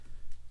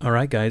All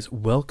right, guys,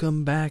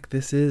 welcome back.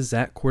 This is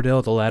Zach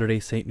Cordell, the Latter-day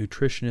Saint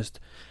nutritionist,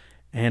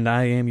 and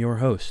I am your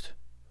host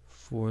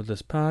for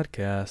this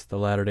podcast, the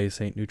Latter-day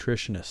Saint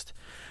nutritionist.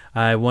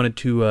 I wanted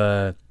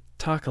to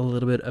talk a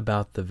little bit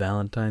about the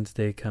Valentine's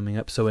Day coming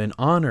up. So in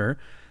honor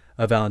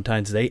of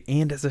Valentine's Day,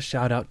 and as a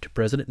shout out to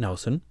President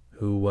Nelson,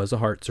 who was a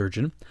heart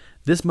surgeon,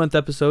 this month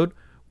episode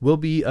will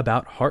be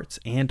about hearts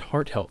and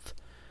heart health.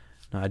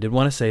 Now, I did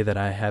want to say that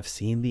I have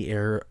seen the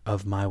error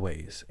of my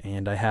ways,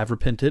 and I have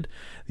repented.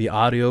 The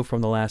audio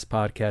from the last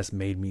podcast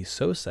made me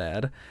so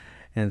sad,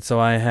 and so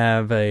I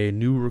have a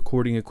new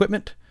recording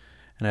equipment,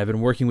 and I've been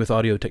working with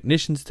audio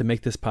technicians to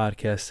make this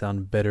podcast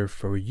sound better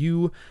for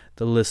you,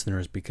 the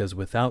listeners, because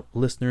without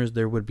listeners,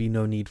 there would be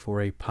no need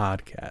for a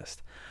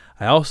podcast.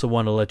 I also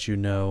want to let you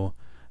know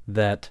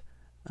that,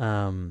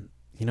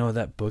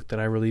 that book that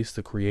I released,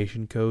 The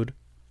Creation Code,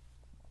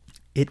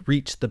 it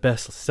reached the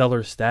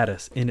bestseller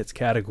status in its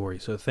category.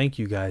 So thank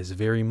you guys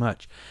very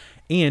much.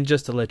 And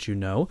just to let you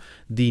know,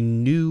 the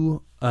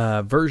new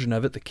version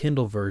of it, the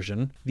Kindle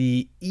version,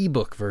 the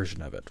ebook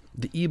version of it,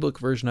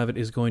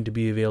 is going to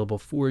be available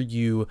for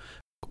you.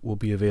 Will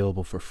be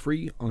available for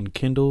free on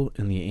Kindle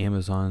in the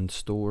Amazon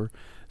store.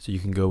 So you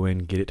can go in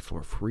and get it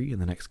for free in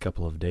the next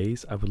couple of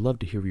days. I would love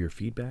to hear your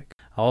feedback.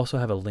 I'll also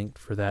have a link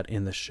for that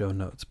in the show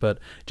notes. But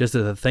just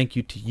as a thank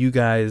you to you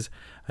guys,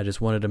 I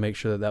just wanted to make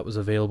sure that was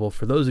available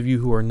for those of you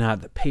who are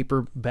not the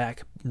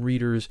paperback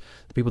readers,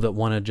 the people that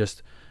want to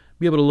just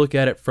be able to look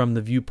at it from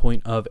the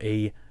viewpoint of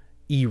a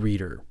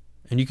e-reader.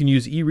 And you can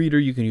use e-reader,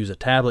 you can use a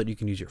tablet, you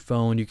can use your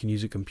phone, you can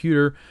use a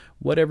computer,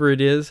 whatever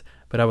it is.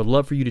 But I would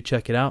love for you to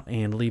check it out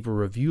and leave a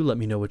review. Let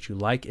me know what you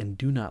like and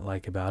do not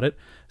like about it,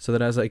 so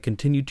that as I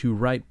continue to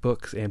write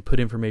books and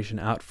put information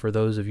out for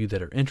those of you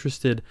that are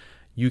interested,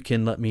 you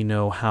can let me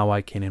know how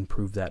I can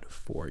improve that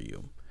for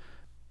you.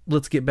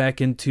 Let's get back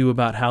into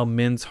about how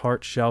men's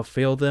hearts shall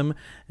fail them,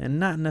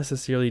 and not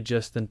necessarily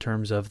just in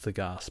terms of the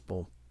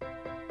gospel.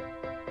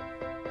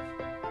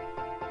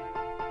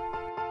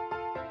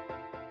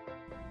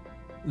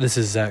 This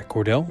is Zach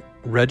Cordell,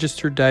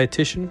 registered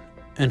dietitian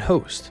and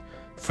host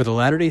for the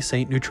Latter-day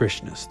Saint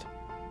Nutritionist,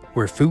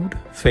 where food,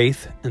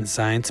 faith, and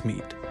science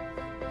meet.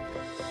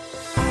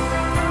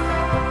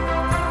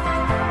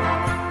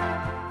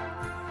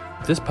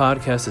 This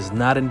podcast is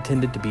not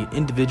intended to be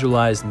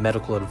individualized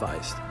medical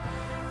advice.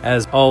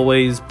 As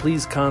always,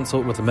 please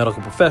consult with a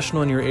medical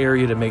professional in your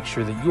area to make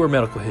sure that your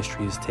medical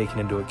history is taken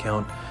into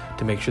account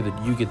to make sure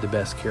that you get the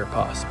best care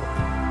possible.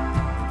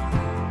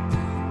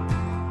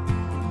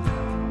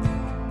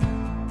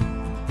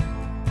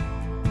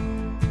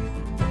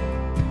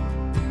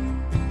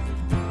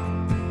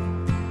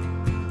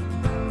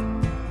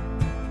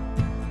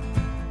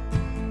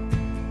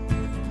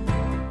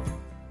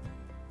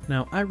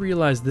 Now, I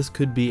realize this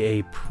could be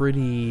a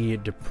pretty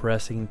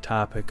depressing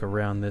topic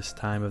around this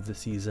time of the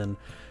season.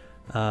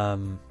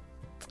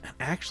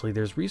 Actually,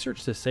 there's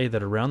research to say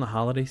that around the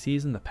holiday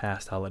season, the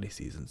past holiday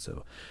season,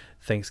 so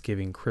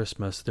Thanksgiving,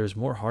 Christmas, there's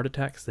more heart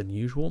attacks than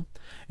usual.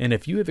 And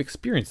if you have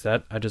experienced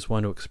that, I just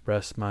want to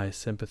express my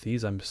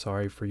sympathies. I'm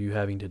sorry for you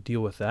having to deal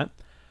with that.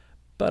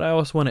 But I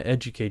also want to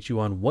educate you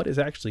on what is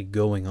actually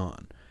going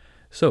on.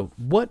 So,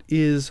 what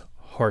is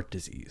heart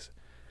disease?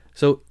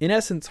 So, in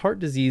essence, heart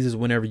disease is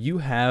whenever you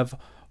have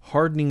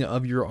hardening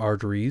of your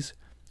arteries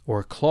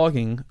or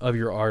clogging of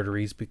your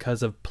arteries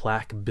because of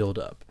plaque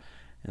buildup.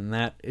 And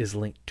that is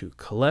linked to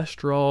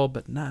cholesterol,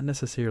 but not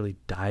necessarily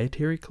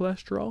dietary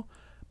cholesterol,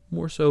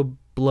 more so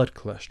blood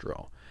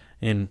cholesterol.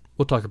 And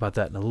we'll talk about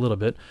that in a little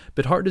bit.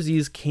 But heart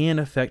disease can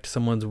affect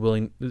someone's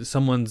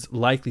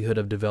likelihood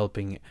of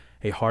developing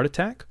a heart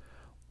attack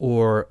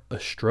or a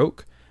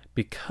stroke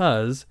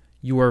because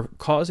you are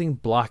causing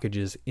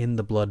blockages in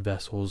the blood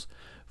vessels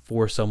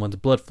for someone's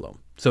blood flow.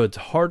 So it's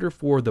harder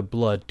for the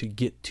blood to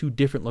get to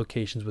different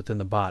locations within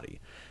the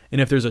body. And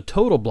if there's a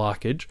total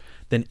blockage,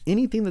 then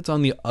anything that's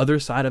on the other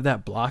side of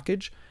that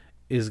blockage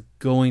is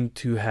going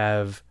to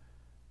have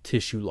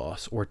tissue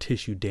loss or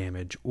tissue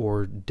damage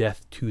or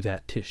death to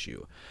that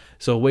tissue.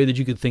 So a way that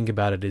you could think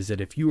about it is that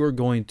if you are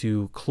going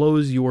to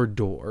close your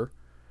door,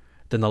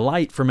 then the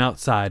light from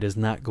outside is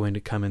not going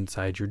to come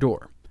inside your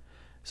door.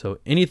 So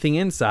anything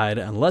inside,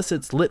 unless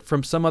it's lit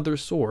from some other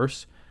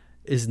source,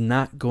 is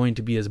not going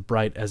to be as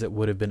bright as it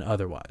would have been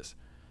otherwise.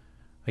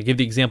 I give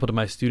the example to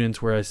my students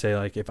where I say,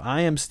 like, if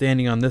I am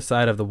standing on this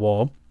side of the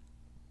wall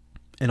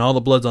and all the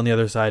blood's on the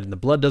other side and the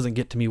blood doesn't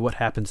get to me, what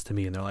happens to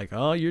me? And they're like,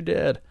 oh, you're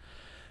dead.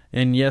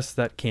 And yes,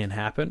 that can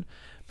happen,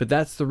 but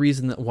that's the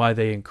reason why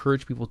they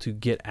encourage people to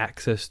get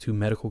access to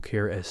medical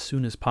care as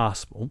soon as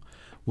possible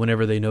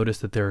whenever they notice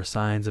that there are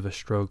signs of a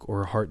stroke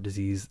or a heart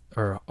disease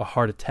or a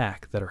heart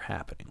attack that are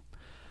happening.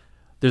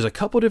 There's a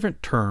couple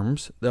different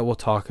terms that we'll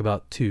talk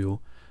about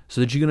too, so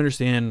that you can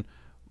understand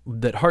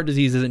that heart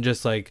disease isn't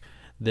just like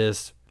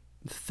this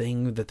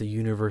thing that the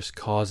universe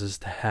causes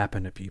to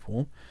happen to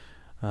people,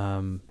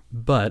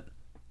 but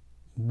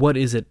what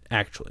is it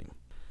actually?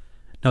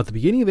 Now, at the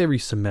beginning of every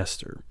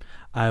semester,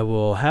 I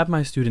will have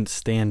my students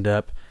stand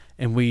up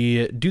And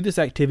we do this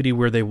activity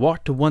where they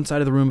walk to one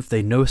side of the room if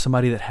they know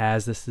somebody that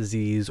has this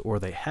disease, or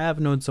they have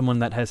known someone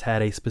that has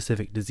had a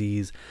specific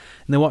disease,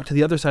 and they walk to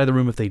the other side of the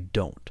room if they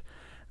don't.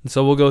 And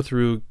so we'll go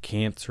through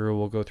cancer,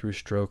 we'll go through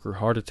stroke or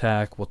heart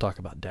attack, we'll talk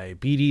about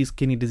diabetes,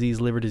 kidney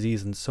disease, liver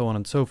disease, and so on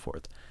and so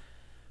forth.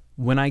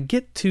 When I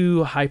get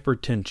to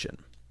hypertension,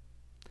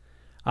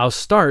 I'll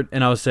start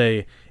and I'll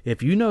say,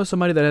 if you know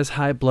somebody that has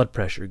high blood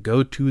pressure,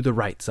 go to the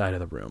right side of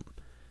the room.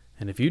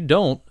 And if you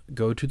don't,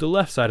 go to the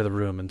left side of the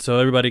room. And so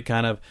everybody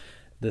kind of,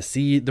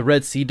 the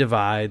red sea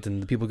divides,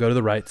 and the people go to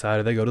the right side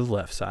or they go to the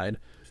left side.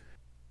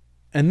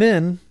 And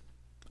then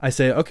I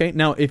say, okay,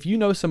 now if you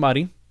know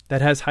somebody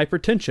that has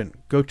hypertension,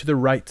 go to the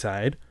right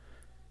side.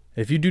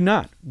 If you do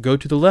not, go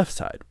to the left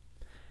side.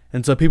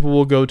 And so people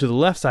will go to the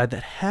left side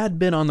that had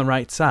been on the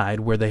right side,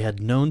 where they had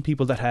known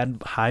people that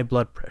had high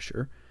blood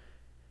pressure.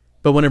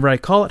 But whenever I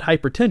call it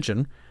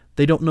hypertension,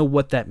 they don't know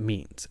what that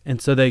means.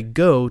 And so they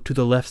go to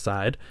the left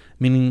side,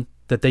 meaning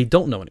that they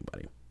don't know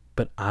anybody.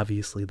 But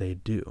obviously they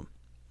do.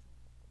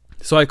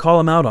 So I call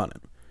them out on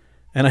it.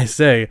 And I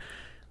say,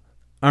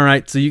 all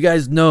right, so you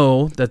guys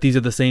know that these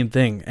are the same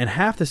thing. And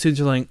half the students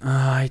are like,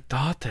 I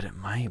thought that it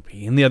might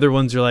be. And the other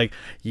ones are like,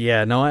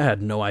 yeah, no, I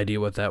had no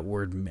idea what that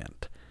word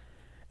meant.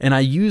 And I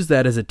use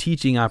that as a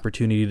teaching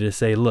opportunity to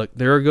say, look,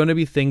 there are going to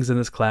be things in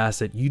this class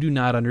that you do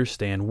not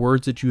understand,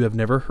 words that you have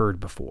never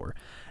heard before.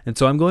 And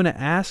so I'm going to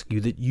ask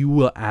you that you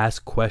will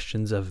ask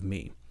questions of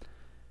me.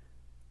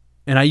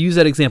 And I use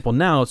that example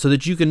now so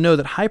that you can know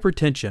that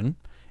hypertension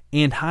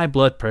and high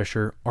blood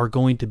pressure are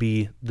going to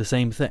be the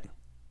same thing.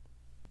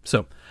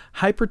 So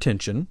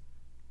hypertension,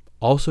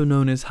 also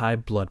known as high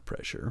blood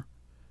pressure,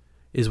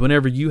 is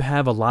whenever you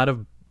have a lot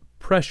of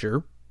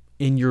pressure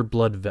in your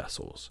blood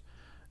vessels.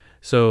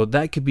 So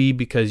that could be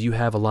because you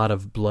have a lot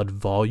of blood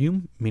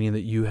volume, meaning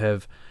that you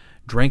have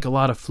drank a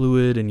lot of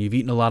fluid and you've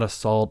eaten a lot of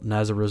salt, and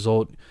as a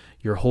result,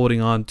 you're holding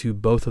on to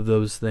both of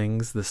those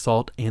things, the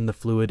salt and the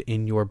fluid,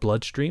 in your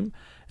bloodstream.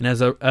 And as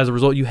a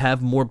result, you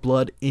have more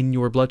blood in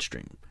your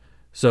bloodstream.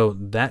 So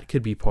that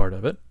could be part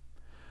of it.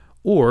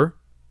 Or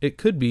it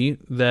could be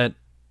that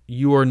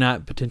you are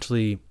not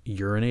potentially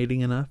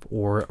urinating enough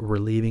or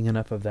relieving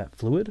enough of that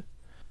fluid.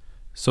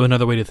 So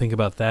another way to think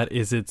about that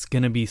is it's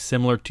going to be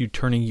similar to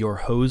turning your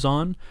hose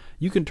on.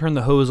 You can turn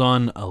the hose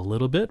on a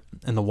little bit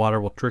and the water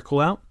will trickle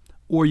out,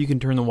 or you can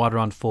turn the water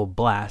on full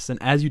blast.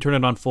 And as you turn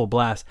it on full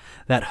blast,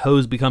 that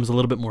hose becomes a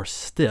little bit more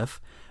stiff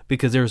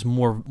because there's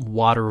more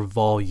water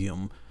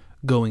volume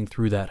going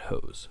through that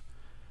hose.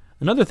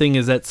 Another thing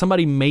is that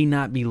somebody may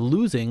not be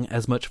losing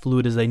as much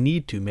fluid as they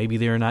need to. Maybe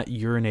they're not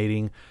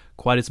urinating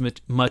quite as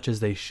much as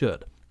they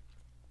should.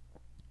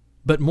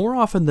 But more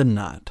often than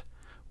not,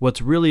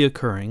 what's really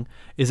occurring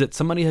is that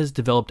somebody has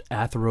developed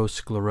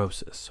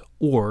atherosclerosis,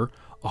 or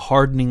a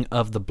hardening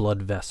of the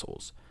blood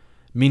vessels,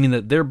 meaning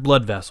that their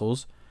blood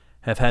vessels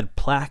have had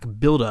plaque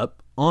build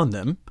up on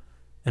them,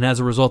 and as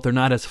a result, they're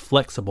not as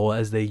flexible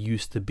as they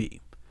used to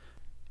be.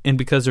 And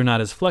because they're not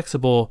as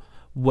flexible,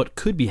 what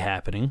could be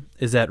happening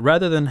is that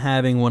rather than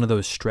having one of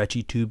those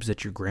stretchy tubes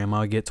that your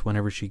grandma gets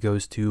whenever she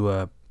goes to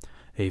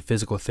a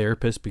physical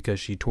therapist because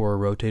she tore a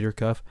rotator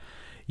cuff,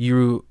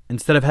 you,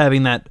 instead of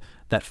having that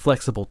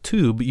flexible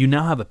tube, you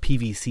now have a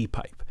PVC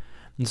pipe.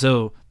 And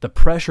so the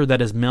pressure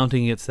that is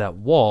mounting against that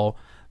wall,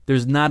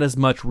 there's not as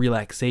much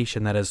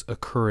relaxation that is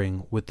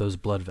occurring with those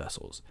blood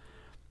vessels.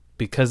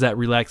 Because that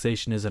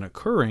relaxation isn't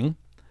occurring,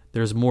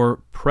 there's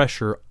more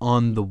pressure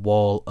on the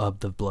wall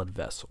of the blood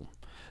vessel.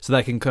 So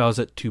that can cause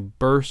it to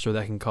burst, or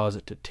that can cause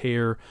it to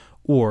tear,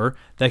 or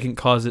that can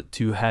cause it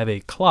to have a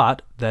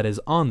clot that is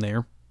on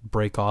there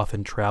break off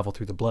and travel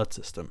through the blood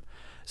system.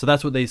 So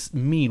that's what they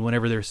mean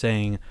whenever they're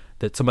saying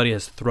that somebody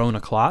has thrown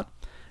a clot,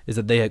 is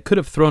that they could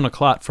have thrown a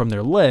clot from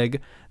their leg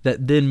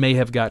that then may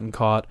have gotten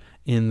caught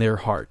in their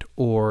heart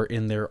or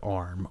in their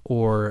arm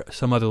or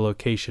some other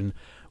location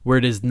where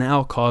it is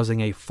now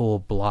causing a full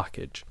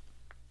blockage.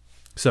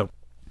 So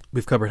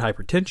we've covered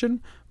hypertension,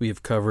 we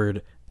have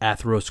covered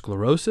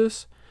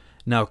atherosclerosis.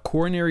 Now,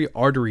 coronary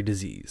artery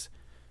disease.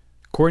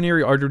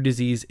 Coronary artery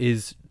disease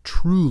is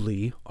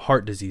truly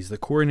heart disease. The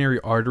coronary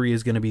artery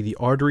is going to be the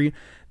artery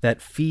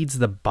that feeds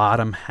the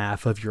bottom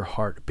half of your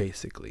heart,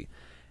 basically.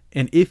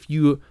 And if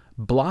you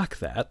block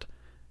that,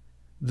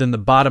 then the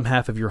bottom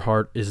half of your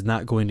heart is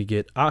not going to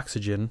get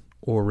oxygen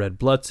or red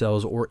blood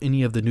cells or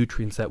any of the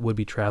nutrients that would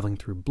be traveling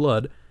through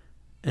blood.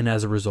 And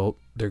as a result,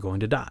 they're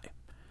going to die.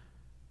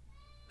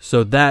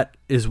 So that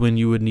is when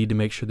you would need to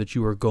make sure that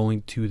you are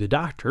going to the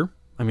doctor.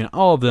 I mean,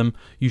 all of them,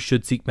 you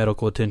should seek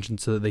medical attention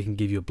so that they can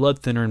give you a blood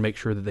thinner and make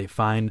sure that they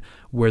find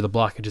where the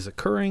blockage is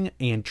occurring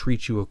and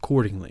treat you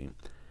accordingly.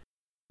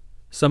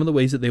 Some of the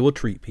ways that they will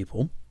treat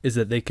people is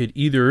that they could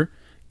either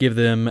give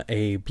them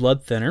a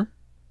blood thinner.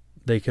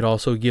 They could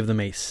also give them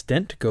a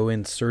stent, go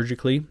in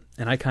surgically.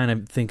 And I kind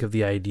of think of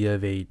the idea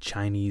of a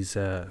Chinese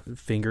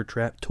finger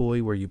trap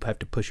toy where you have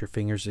to push your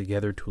fingers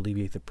together to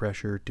alleviate the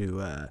pressure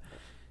to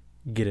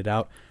get it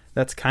out.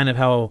 That's kind of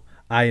how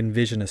I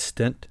envision a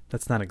stent.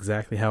 That's not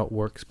exactly how it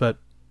works, but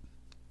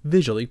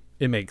visually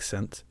it makes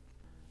sense.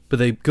 But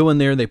they go in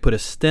there, they put a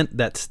stent.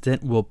 That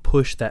stent will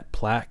push that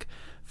plaque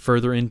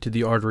further into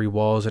the artery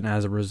walls, and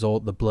as a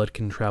result, the blood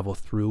can travel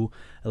through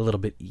a little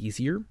bit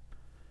easier.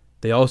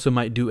 They also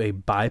might do a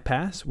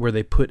bypass where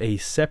they put a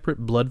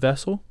separate blood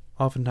vessel.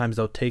 Oftentimes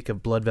they'll take a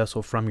blood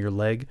vessel from your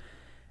leg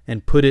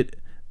and put it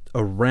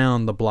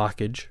around the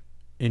blockage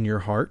in your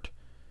heart.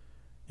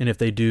 And if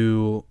they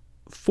do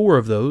 4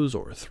 of those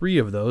or 3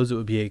 of those, it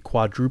would be a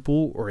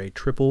quadruple or a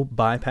triple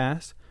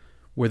bypass,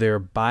 where they're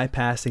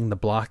bypassing the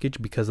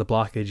blockage because the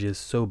blockage is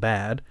so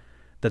bad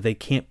that they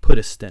can't put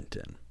a stent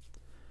in.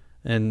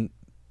 And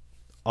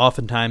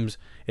oftentimes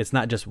it's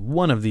not just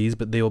one of these,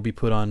 but they will be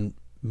put on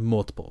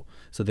multiple.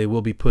 So they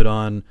will be put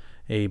on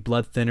a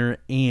blood thinner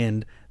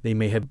and they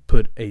may have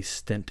put a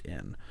stent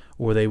in,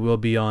 or they will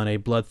be on a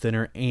blood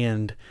thinner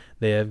and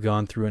they have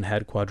gone through and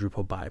had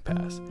quadruple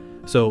bypass.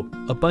 So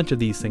a bunch of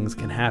these things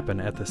can happen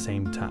at the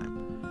same time.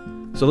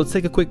 So let's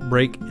take a quick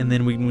break, and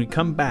then when we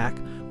come back,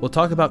 we'll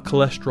talk about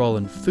cholesterol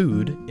in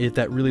food, if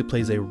that really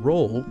plays a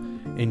role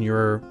in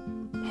your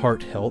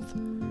heart health.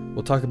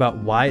 We'll talk about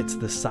why it's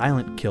the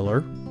silent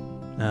killer,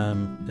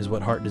 is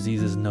what heart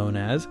disease is known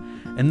as.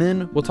 And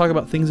then we'll talk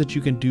about things that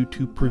you can do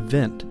to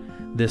prevent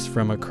this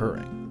from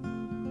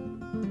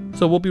occurring.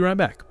 So we'll be right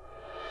back.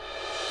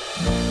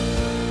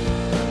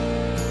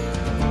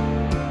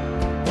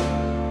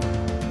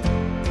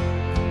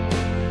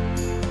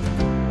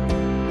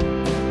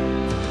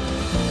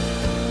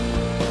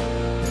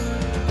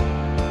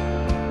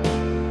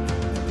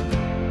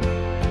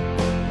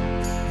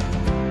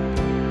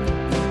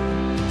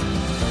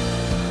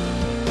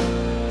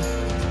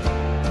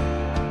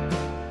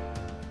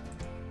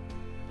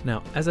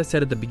 Now, as I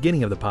said at the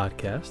beginning of the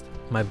podcast,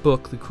 my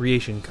book, The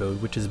Creation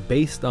Code, which is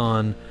based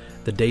on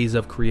the days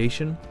of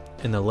creation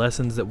and the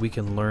lessons that we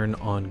can learn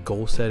on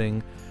goal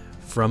setting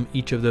from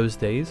each of those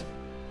days,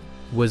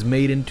 was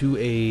made into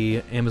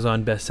a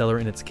Amazon bestseller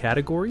in its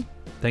category,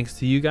 thanks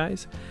to you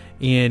guys.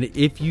 And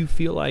if you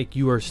feel like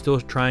you are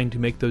still trying to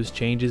make those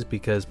changes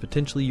because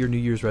potentially your New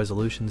Year's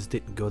resolutions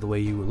didn't go the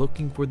way you were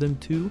looking for them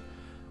to,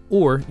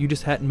 or you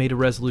just hadn't made a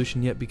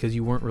resolution yet because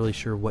you weren't really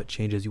sure what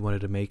changes you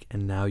wanted to make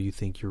and now you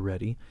think you're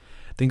ready,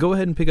 then go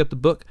ahead and pick up the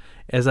book.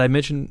 As I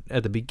mentioned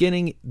at the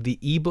beginning, the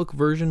ebook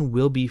version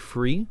will be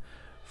free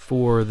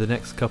for the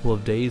next couple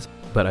of days,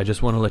 but I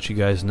just want to let you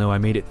guys know I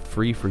made it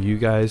free for you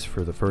guys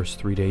for the first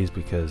 3 days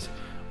because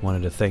I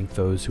wanted to thank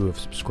those who have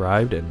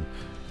subscribed and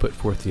put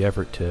forth the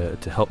effort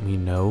to help me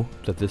know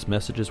that this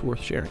message is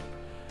worth sharing.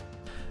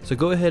 So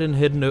go ahead and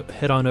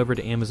head on over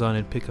to Amazon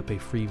and pick up a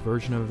free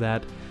version of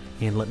that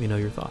and let me know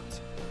your thoughts.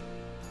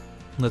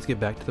 Let's get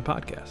back to the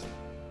podcast.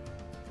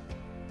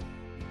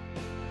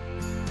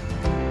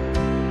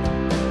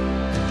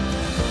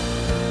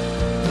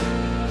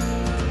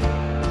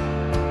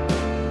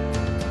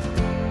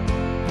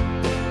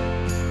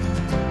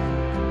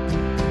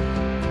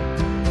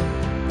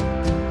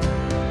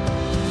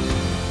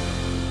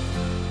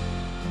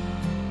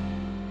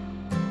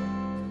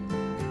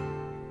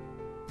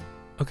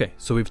 Okay,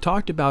 so we've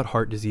talked about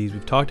heart disease,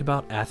 we've talked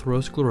about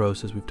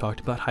atherosclerosis, we've talked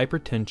about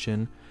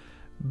hypertension,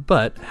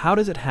 but how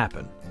does it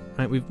happen?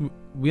 Right?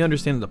 We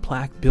understand that the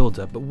plaque builds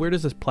up, but where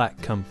does this plaque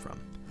come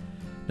from?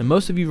 Now,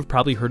 most of you have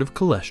probably heard of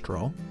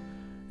cholesterol,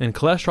 and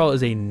cholesterol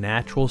is a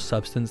natural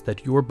substance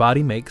that your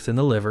body makes in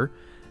the liver,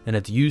 and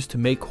it's used to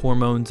make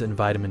hormones and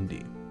vitamin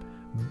D.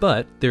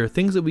 But there are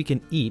things that we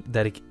can eat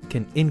that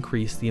can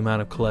increase the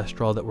amount of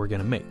cholesterol that we're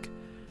going to make.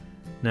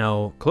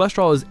 Now,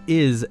 cholesterol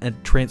is a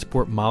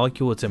transport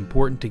molecule. It's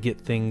important to get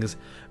things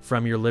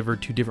from your liver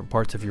to different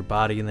parts of your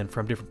body, and then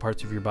from different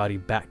parts of your body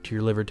back to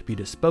your liver to be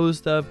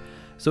disposed of.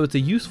 So it's a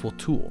useful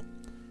tool.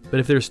 But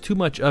if there's too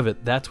much of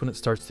it, that's when it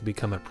starts to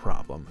become a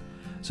problem.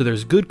 So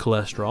there's good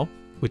cholesterol,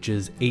 which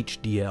is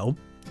HDL,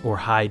 or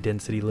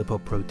high-density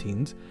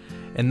lipoproteins,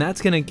 and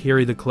that's going to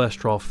carry the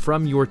cholesterol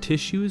from your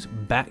tissues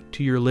back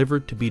to your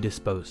liver to be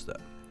disposed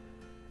of.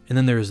 And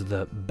then there's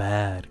the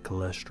bad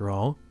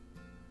cholesterol,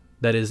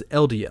 that is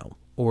LDL,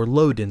 or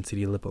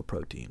low-density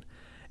lipoprotein.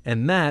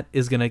 And that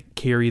is going to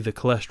carry the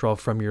cholesterol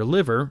from your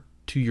liver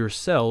to your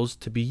cells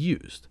to be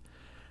used.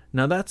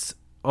 Now that's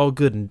all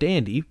good and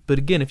dandy, but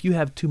again, if you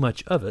have too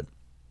much of it,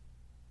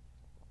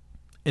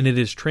 and it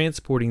is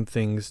transporting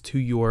things to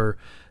your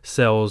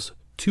cells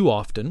too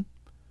often,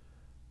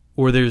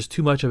 or there's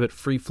too much of it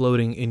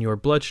free-floating in your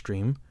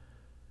bloodstream,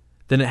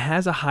 then it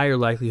has a higher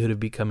likelihood of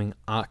becoming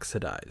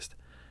oxidized.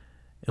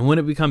 And when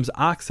it becomes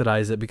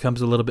oxidized, it becomes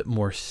a little bit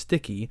more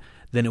sticky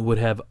than it would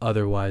have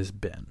otherwise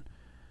been.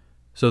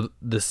 So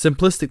the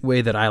simplistic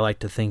way that I like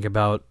to think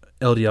about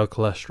LDL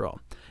cholesterol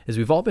is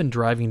we've all been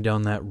driving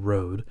down that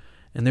road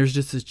and there's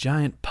just this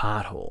giant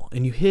pothole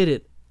and you hit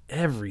it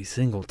every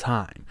single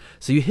time.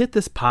 So you hit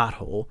this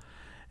pothole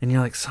and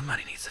you're like,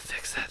 somebody needs to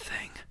fix that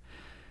thing.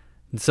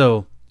 And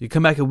so you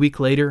come back a week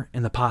later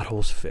and the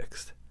pothole's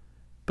fixed.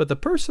 But the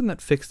person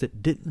that fixed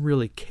it didn't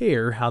really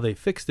care how they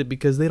fixed it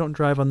because they don't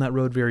drive on that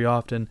road very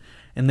often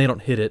and they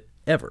don't hit it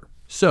ever.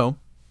 So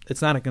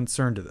it's not a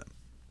concern to them.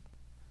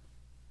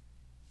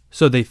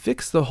 So they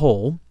fix the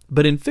hole,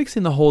 But in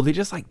fixing the hole, they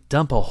just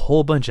dump a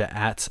whole bunch of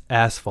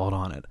asphalt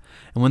on it.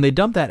 And when they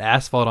dump that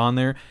asphalt on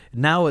there,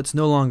 now it's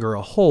no longer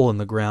a hole in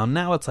the ground.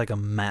 Now it's like a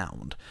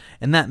mound.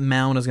 And that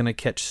mound is going to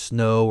catch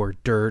snow or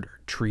dirt or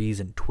trees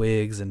and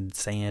twigs and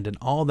sand and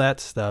all that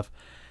stuff.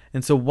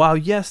 And so while,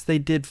 yes, they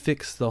did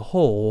fix the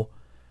hole,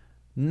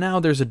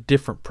 now there's a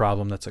different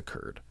problem that's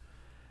occurred.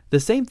 The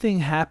same thing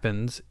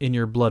happens in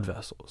your blood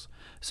vessels.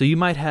 So you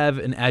might have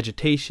an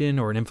agitation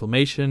or an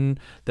inflammation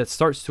that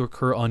starts to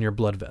occur on your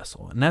blood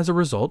vessel. And as a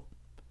result,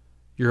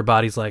 your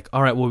body's like,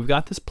 all right, well, we've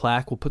got this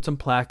plaque. We'll put some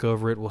plaque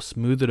over it. We'll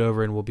smooth it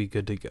over and we'll be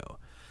good to go.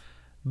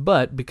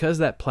 But because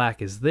that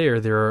plaque is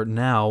there are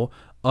now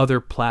other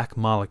plaque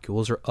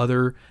molecules or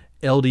other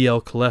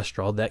LDL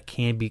cholesterol that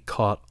can be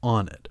caught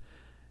on it.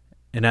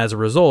 And as a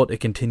result, it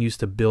continues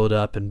to build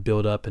up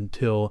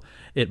until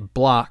it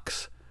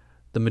blocks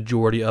the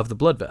majority of the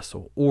blood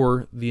vessel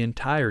or the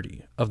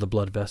entirety of the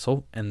blood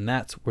vessel, and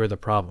that's where the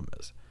problem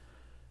is.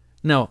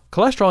 Now,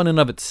 cholesterol in and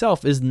of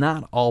itself is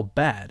not all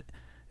bad.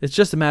 It's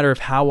just a matter of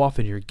how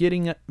often you're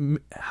getting it,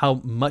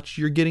 how much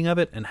you're getting of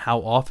it, and how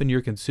often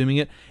you're consuming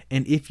it,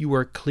 and if you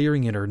are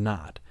clearing it or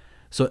not.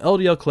 So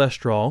LDL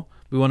cholesterol,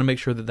 we want to make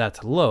sure that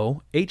that's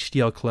low.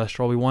 HDL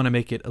cholesterol, we want to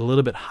make it a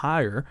little bit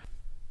higher,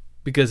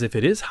 because if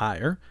it is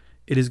higher,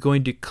 it is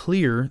going to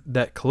clear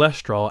that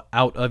cholesterol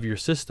out of your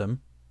system,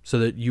 so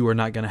that you are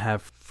not going to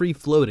have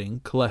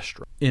free-floating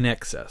cholesterol in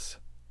excess.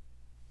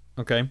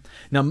 Okay?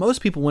 Now, most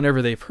people,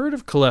 whenever they've heard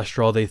of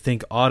cholesterol, they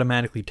think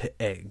automatically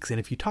to eggs. And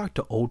if you talk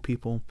to old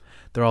people,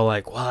 they're all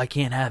like, well, I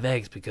can't have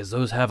eggs because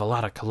those have a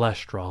lot of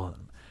cholesterol in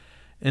them.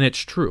 And it's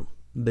true.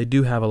 They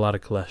do have a lot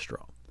of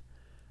cholesterol.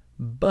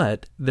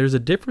 But there's a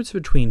difference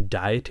between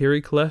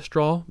dietary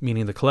cholesterol,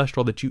 meaning the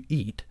cholesterol that you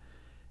eat,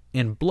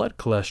 and blood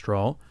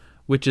cholesterol,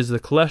 which is the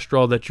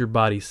cholesterol that your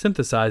body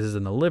synthesizes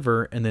in the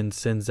liver and then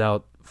sends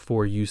out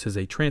for use as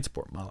a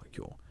transport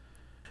molecule.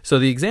 So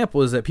the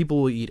example is that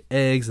people will eat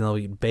eggs and they'll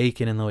eat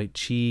bacon and they'll eat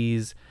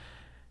cheese.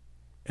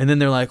 And then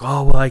they're like,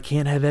 oh, well, I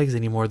can't have eggs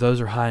anymore. Those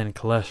are high in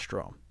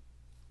cholesterol.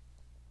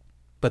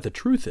 But the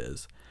truth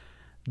is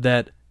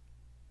that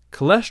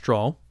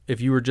cholesterol,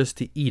 if you were just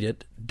to eat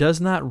it, does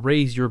not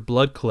raise your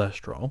blood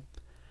cholesterol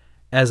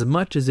as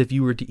much as if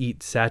you were to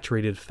eat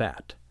saturated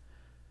fat.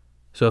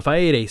 So if I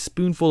ate a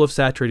spoonful of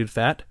saturated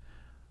fat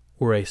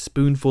or a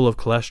spoonful of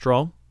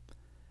cholesterol,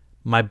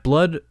 my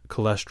blood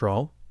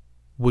cholesterol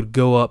would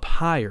go up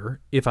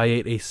higher if I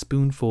ate a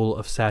spoonful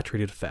of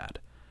saturated fat,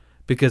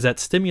 because that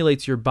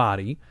stimulates your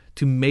body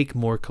to make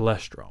more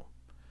cholesterol.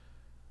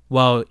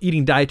 While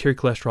eating dietary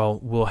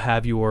cholesterol will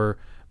have your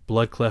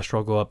blood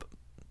cholesterol go up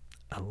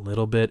a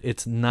little bit,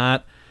 it's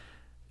not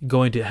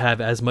going to have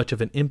as much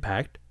of an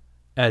impact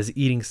as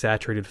eating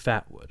saturated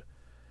fat would.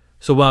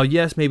 So while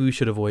yes, maybe we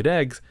should avoid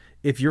eggs,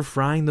 if you're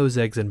frying those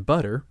eggs in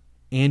butter,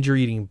 and you're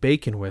eating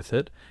bacon with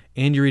it,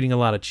 and you're eating a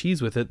lot of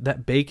cheese with it,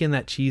 that bacon,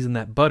 that cheese, and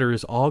that butter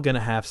is all going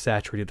to have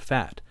saturated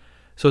fat.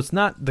 So it's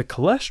not the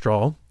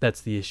cholesterol that's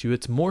the issue,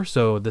 it's more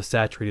so the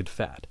saturated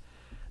fat.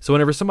 So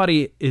whenever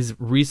somebody is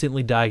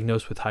recently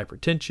diagnosed with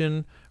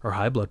hypertension or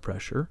high blood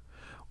pressure,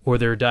 or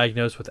they're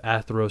diagnosed with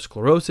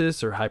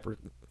atherosclerosis or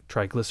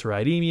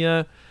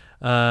hypertriglyceridemia,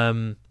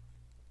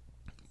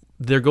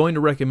 they're going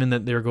to recommend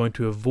that they're going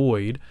to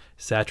avoid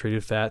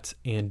saturated fats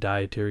and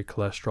dietary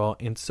cholesterol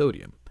and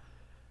sodium.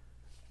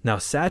 Now,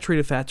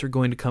 saturated fats are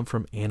going to come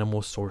from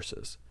animal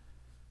sources.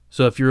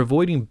 So if you're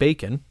avoiding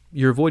bacon,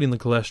 you're avoiding the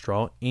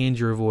cholesterol and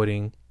you're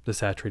avoiding the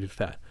saturated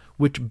fat,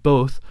 which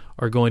both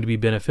are going to be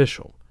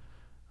beneficial.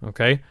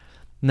 Okay?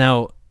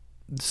 Now,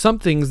 some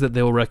things that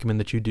they will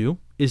recommend that you do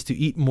is to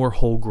eat more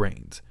whole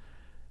grains,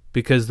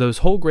 because those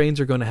whole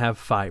grains are going to have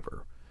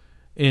fiber.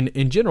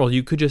 In general,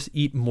 you could just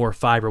eat more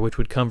fiber, which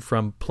would come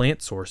from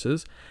plant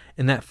sources,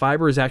 and that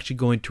fiber is actually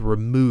going to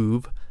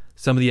remove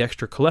some of the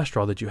extra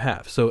cholesterol that you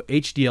have. So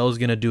HDL is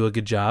going to do a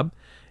good job.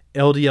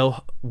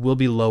 LDL will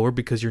be lower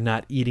because you're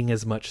not eating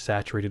as much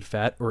saturated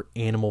fat or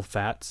animal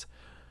fats.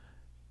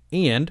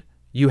 And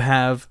you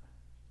have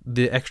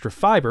the extra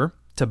fiber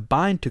to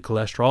bind to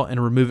cholesterol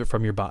and remove it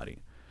from your body.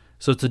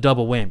 So it's a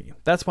double whammy.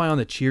 That's why on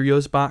the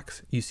Cheerios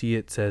box, you see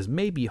it says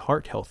maybe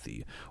heart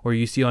healthy. Or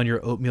you see on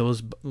your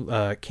oatmeal's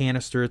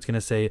canister, it's going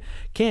to say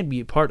can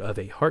be part of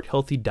a heart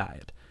healthy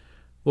diet.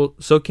 Well,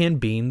 so can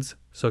beans,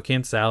 so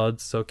can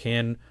salads, so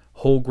can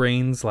whole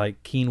grains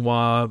like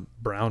quinoa,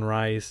 brown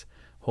rice,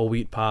 whole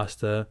wheat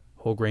pasta,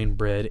 whole grain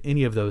bread,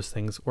 any of those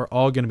things are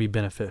all going to be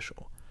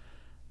beneficial.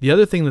 The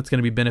other thing that's going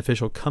to be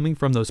beneficial coming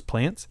from those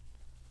plants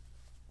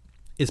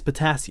is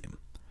potassium.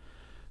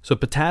 So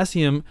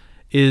potassium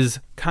is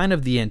kind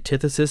of the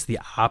antithesis, the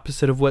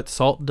opposite of what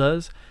salt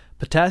does.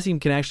 Potassium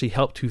can actually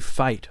help to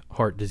fight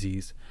heart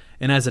disease.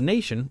 And as a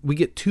nation, we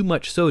get too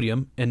much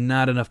sodium and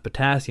not enough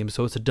potassium,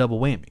 so it's a double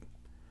whammy.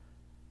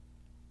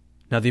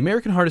 Now, the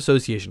American Heart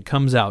Association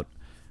comes out,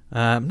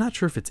 I'm not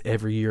sure if it's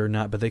every year or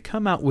not, but they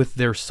come out with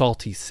their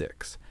Salty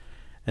 6.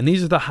 And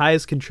these are the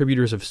highest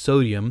contributors of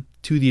sodium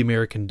to the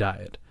American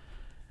diet.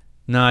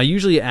 Now, I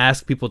usually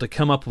ask people to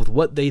come up with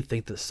what they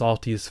think the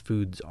saltiest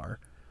foods are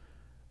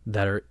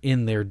that are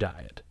in their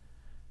diet.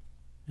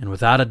 And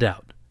without a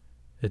doubt,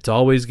 It's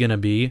always going to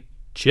be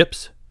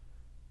chips,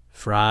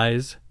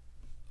 fries,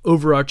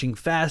 overarching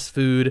fast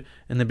food,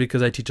 and then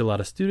because I teach a lot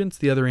of students,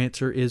 the other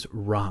answer is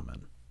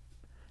ramen.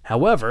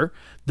 However,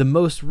 the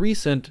most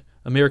recent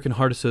American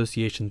Heart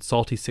Association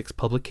Salty 6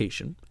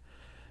 publication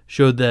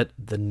showed that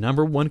the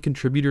number one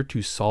contributor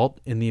to salt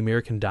in the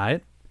American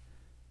diet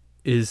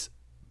is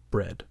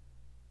bread.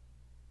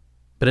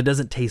 But it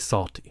doesn't taste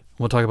salty.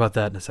 We'll talk about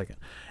that in a second.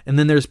 And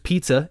then there's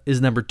pizza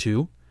is number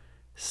 2.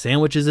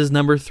 Sandwiches is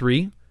number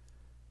 3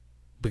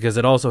 because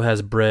it also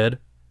has bread.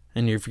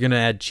 And if you're going to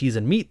add cheese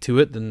and meat to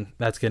it, then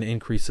that's going to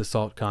increase the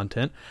salt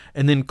content.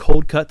 And then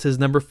cold cuts is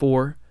number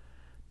 4.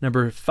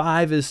 Number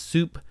 5 is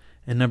soup.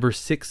 And number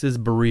 6 is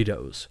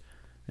burritos.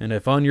 And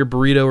if on your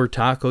burrito or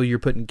taco you're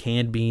putting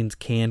canned beans,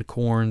 canned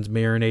corns,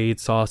 marinade,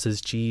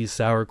 sauces, cheese,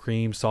 sour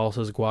cream,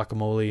 salsas,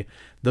 guacamole,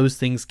 those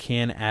things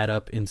can add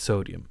up in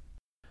sodium.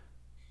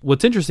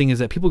 What's interesting is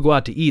that people go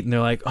out to eat and they're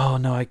like, oh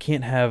no, I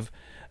can't have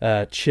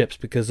chips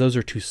because those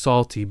are too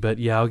salty, but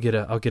yeah, I'll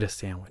get a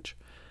sandwich.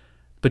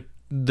 But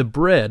the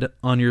bread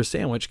on your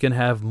sandwich can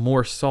have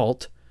more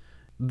salt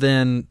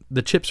than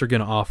the chips are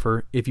going to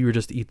offer if you were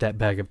just to eat that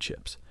bag of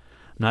chips.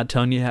 I'm not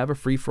telling you to have a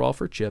free-for-all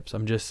for chips.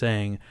 I'm just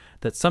saying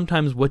that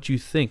sometimes what you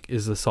think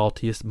is the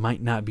saltiest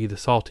might not be the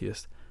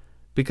saltiest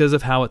because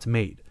of how it's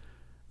made.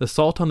 The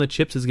salt on the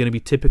chips is going to be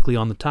typically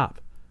on the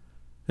top.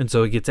 And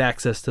so it gets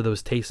access to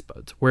those taste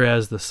buds.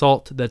 Whereas the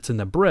salt that's in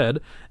the bread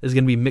is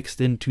going to be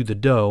mixed into the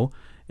dough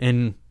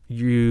and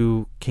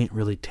you can't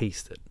really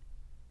taste it.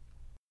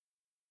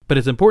 But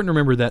it's important to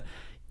remember that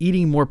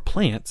eating more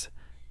plants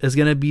is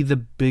going to be the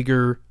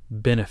bigger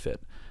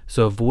benefit.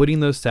 So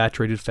avoiding those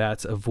saturated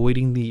fats,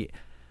 avoiding the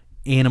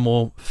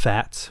animal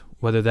fats,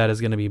 whether that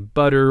is going to be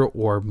butter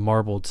or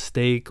marbled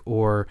steak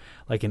or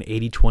like an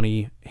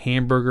 80-20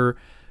 hamburger,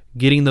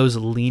 getting those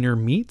leaner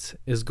meats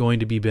is going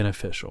to be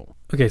beneficial.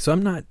 Okay, so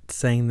I'm not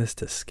saying this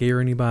to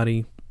scare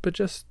anybody, but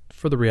just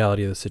for the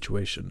reality of the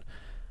situation.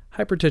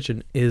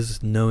 Hypertension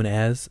is known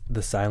as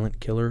the silent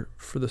killer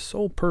for the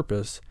sole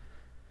purpose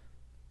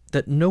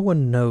that no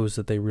one knows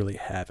that they really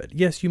have it.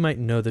 Yes, you might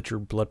know that your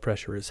blood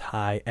pressure is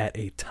high at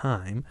a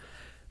time,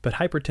 but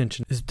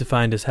hypertension is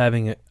defined as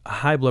having a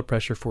high blood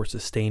pressure for a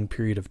sustained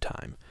period of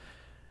time.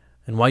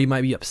 And while you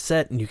might be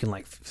upset and you can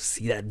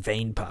see that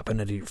vein popping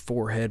into your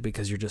forehead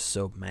because you're just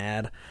so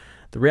mad,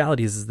 the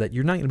reality is that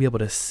you're not going to be able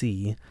to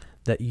see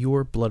that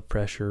your blood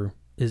pressure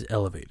is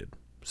elevated.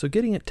 So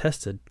getting it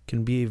tested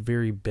can be a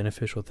very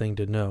beneficial thing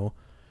to know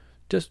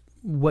just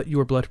what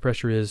your blood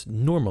pressure is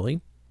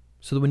normally,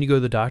 so that when you go to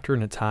the doctor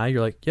and it's high,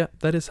 you're like, yeah,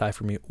 that is high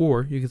for me.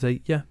 Or you can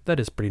say, yeah, that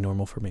is pretty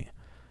normal for me.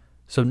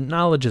 So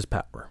knowledge is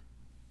power.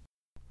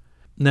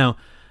 Now,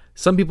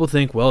 some people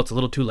think, well, it's a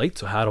little too late,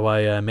 so how do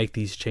I make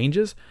these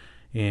changes?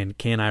 And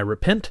can I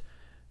repent?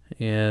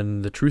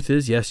 And the truth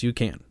is, yes, you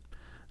can.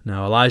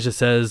 Now, Elijah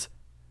says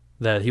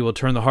that he will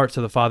turn the hearts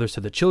of the fathers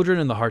to the children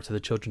and the hearts of the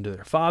children to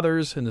their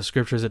fathers. In the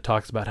scriptures, it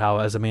talks about how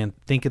as a man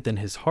thinketh in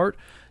his heart,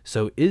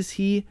 so is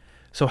he.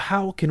 So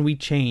how can we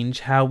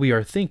change how we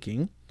are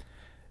thinking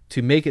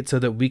to make it so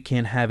that we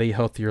can have a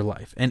healthier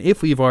life? And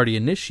if we've already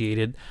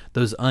initiated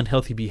those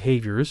unhealthy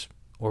behaviors,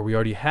 or we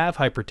already have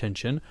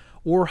hypertension,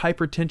 or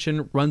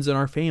hypertension runs in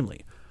our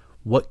family,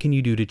 what can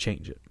you do to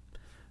change it?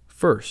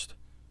 First,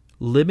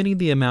 limiting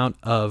the amount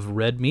of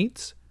red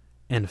meats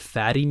and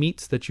fatty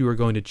meats that you are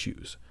going to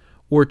choose,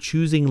 or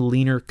choosing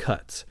leaner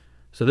cuts.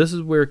 So this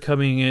is where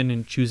coming in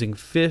and choosing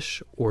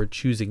fish or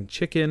choosing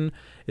chicken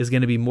is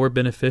going to be more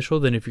beneficial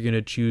than if you're going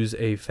to choose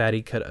a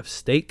fatty cut of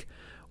steak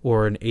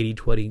or an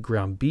 80-20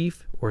 ground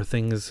beef or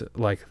things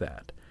like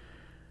that.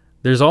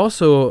 There's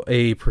also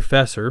a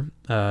professor,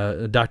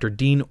 Dr.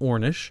 Dean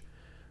Ornish,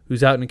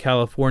 who's out in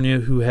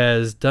California, who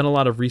has done a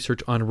lot of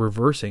research on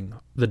reversing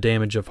the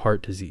damage of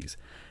heart disease.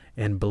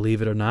 And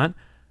believe it or not,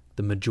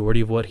 the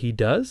majority of what he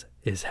does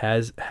is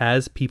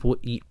has people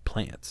eat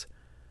plants.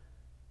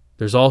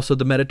 There's also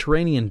the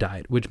Mediterranean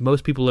diet, which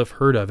most people have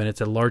heard of, and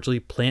it's a largely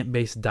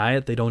plant-based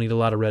diet. They don't eat a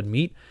lot of red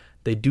meat.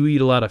 They do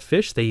eat a lot of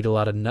fish. They eat a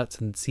lot of nuts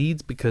and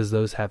seeds because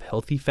those have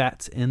healthy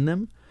fats in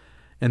them,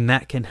 and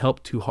that can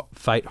help to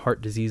fight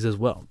heart disease as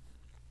well.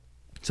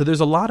 So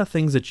there's a lot of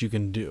things that you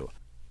can do.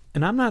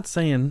 And I'm not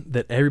saying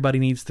that everybody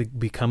needs to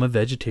become a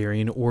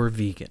vegetarian or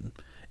vegan.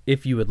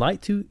 If you would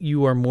like to,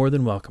 you are more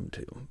than welcome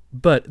to.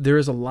 But there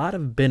is a lot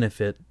of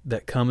benefit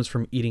that comes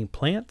from eating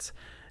plants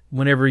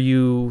whenever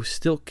you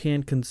still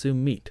can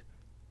consume meat.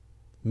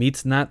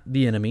 Meat's not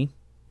the enemy.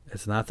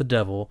 It's not the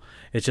devil.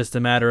 It's just a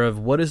matter of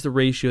what is the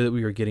ratio that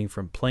we are getting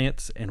from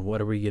plants and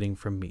what are we getting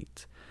from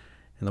meat.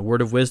 In the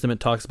Word of Wisdom, it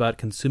talks about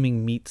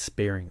consuming meat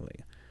sparingly,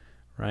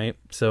 right?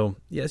 So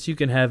yes, you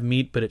can have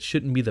meat, but it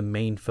shouldn't be the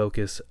main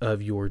focus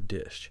of your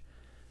dish.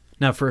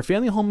 Now, for a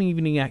family home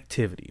evening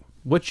activity,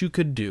 what you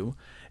could do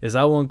is,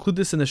 I will include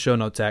this in the show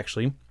notes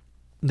actually,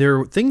 there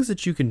are things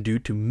that you can do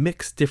to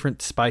mix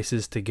different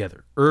spices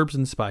together, herbs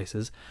and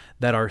spices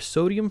that are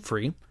sodium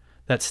free,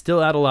 that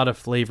still add a lot of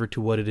flavor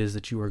to what it is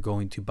that you are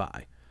going to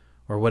buy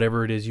or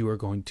whatever it is you are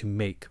going to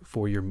make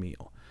for your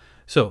meal.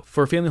 So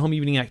for a family home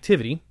evening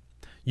activity,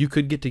 you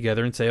could get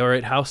together and say, all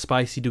right, how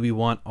spicy do we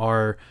want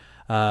our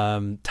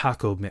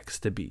taco mix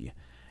to be.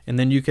 And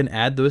then you can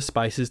add those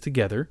spices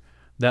together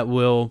that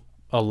will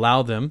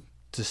allow them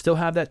to still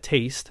have that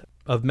taste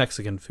of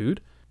Mexican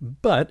food,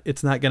 but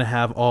it's not going to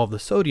have all of the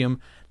sodium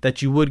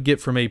that you would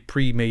get from a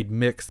pre-made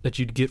mix that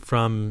you'd get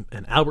from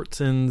an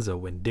Albertsons, a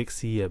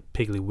Winn-Dixie, a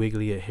Piggly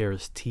Wiggly, a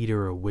Harris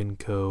Teeter, a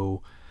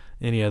Winco,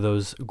 any of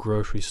those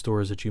grocery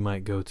stores that you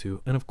might go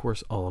to, and of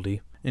course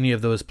Aldi, any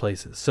of those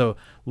places. So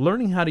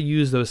learning how to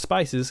use those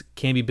spices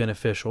can be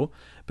beneficial,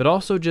 but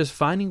also just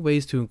finding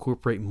ways to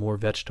incorporate more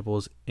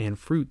vegetables and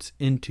fruits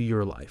into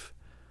your life.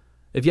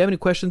 If you have any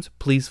questions,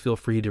 please feel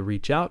free to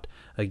reach out.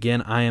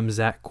 Again, I am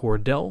Zach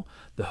Cordell,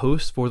 the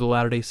host for the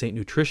Latter-day Saint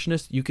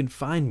Nutritionist. You can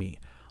find me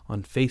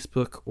on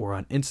Facebook or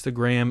on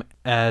Instagram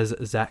as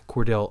Zach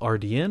Cordell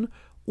RDN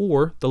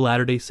or the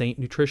Latter-day Saint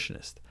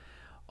Nutritionist.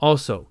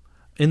 Also,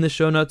 in the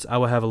show notes, I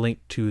will have a link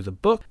to the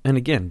book. And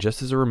again,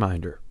 just as a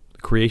reminder,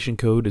 the creation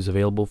code is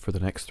available for the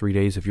next 3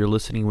 days if you're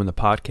listening when the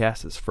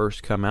podcast is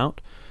first come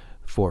out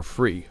for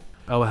free.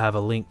 I will have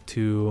a link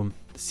to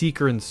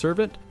Seeker and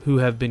Servant, who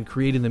have been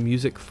creating the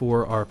music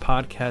for our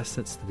podcast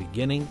since the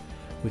beginning,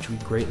 which we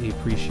greatly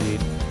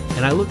appreciate.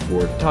 And I look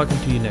forward to talking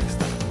to you next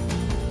time.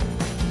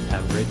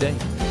 Have a great day.